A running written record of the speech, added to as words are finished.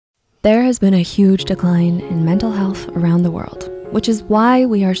There has been a huge decline in mental health around the world, which is why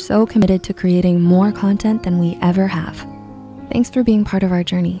we are so committed to creating more content than we ever have. Thanks for being part of our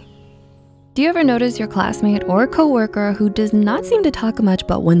journey. Do you ever notice your classmate or coworker who does not seem to talk much,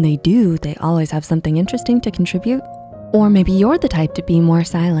 but when they do, they always have something interesting to contribute? Or maybe you're the type to be more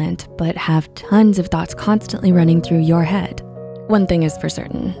silent, but have tons of thoughts constantly running through your head. One thing is for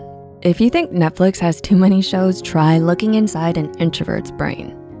certain, if you think Netflix has too many shows, try looking inside an introvert's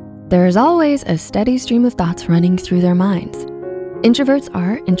brain. There is always a steady stream of thoughts running through their minds. Introverts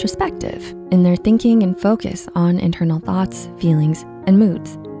are introspective in their thinking and focus on internal thoughts, feelings, and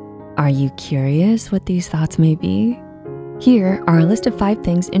moods. Are you curious what these thoughts may be? Here are a list of 5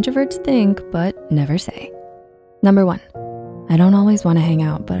 things introverts think but never say. Number 1, I don't always wanna hang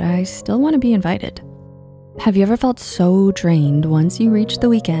out, but I still wanna be invited. Have you ever felt so drained once you reached the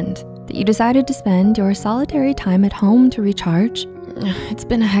weekend that you decided to spend your solitary time at home to recharge? It's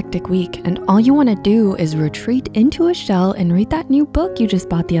been a hectic week and all you wanna do is retreat into a shell and read that new book you just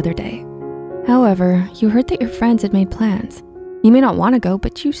bought the other day. However, you heard that your friends had made plans. You may not wanna go,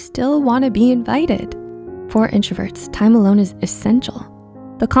 but you still wanna be invited. For introverts, time alone is essential.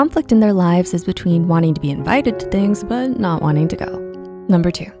 The conflict in their lives is between wanting to be invited to things, but not wanting to go.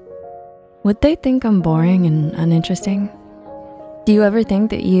 Number 2, would they think I'm boring and uninteresting? Do you ever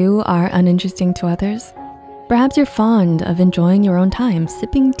think that you are uninteresting to others? Perhaps you're fond of enjoying your own time,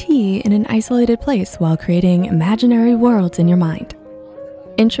 sipping tea in an isolated place while creating imaginary worlds in your mind.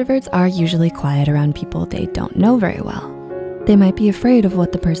 Introverts are usually quiet around people they don't know very well. They might be afraid of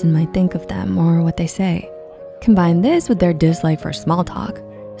what the person might think of them or what they say. Combine this with their dislike for small talk.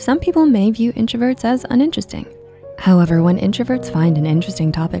 Some people may view introverts as uninteresting. However, when introverts find an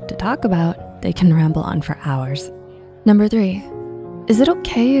interesting topic to talk about, they can ramble on for hours. Number 3, is it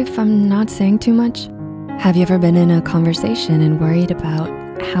okay if I'm not saying too much? Have you ever been in a conversation and worried about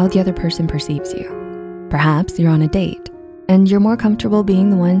how the other person perceives you? Perhaps you're on a date and you're more comfortable being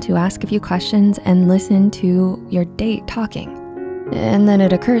the one to ask a few questions and listen to your date talking. And then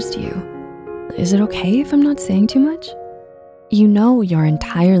it occurs to you, is it okay if I'm not saying too much? You know you're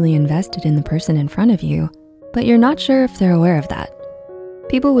entirely invested in the person in front of you, but you're not sure if they're aware of that.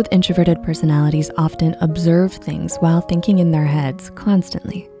 People with introverted personalities often observe things while thinking in their heads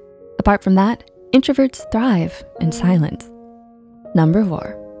constantly. Apart from that, introverts thrive in silence. Number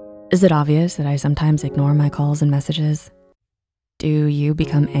 4, is it obvious that I sometimes ignore my calls and messages? Do you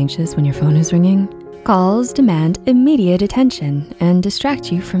become anxious when your phone is ringing? Calls demand immediate attention and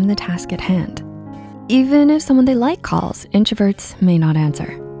distract you from the task at hand. Even if someone they like calls, introverts may not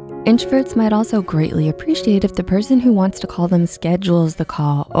answer. Introverts might also greatly appreciate if the person who wants to call them schedules the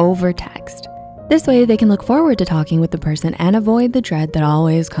call over text. This way they can look forward to talking with the person and avoid the dread that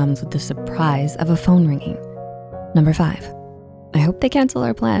always comes with the surprise of a phone ringing. Number 5, I hope they cancel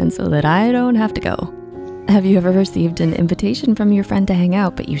our plans so that I don't have to go. Have you ever received an invitation from your friend to hang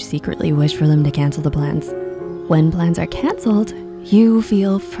out, but you secretly wish for them to cancel the plans? When plans are canceled, you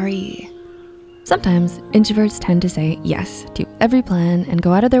feel free. Sometimes introverts tend to say yes to every plan and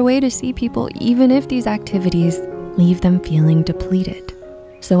go out of their way to see people even if these activities leave them feeling depleted.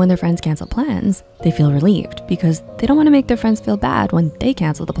 So when their friends cancel plans, they feel relieved because they don't wanna make their friends feel bad when they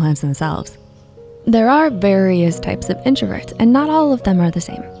cancel the plans themselves. There are various types of introverts and not all of them are the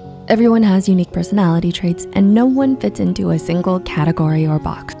same. Everyone has unique personality traits and no one fits into a single category or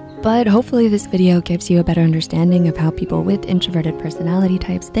box. But hopefully this video gives you a better understanding of how people with introverted personality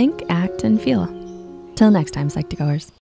types think, act, and feel. Till next time, Psych2Goers.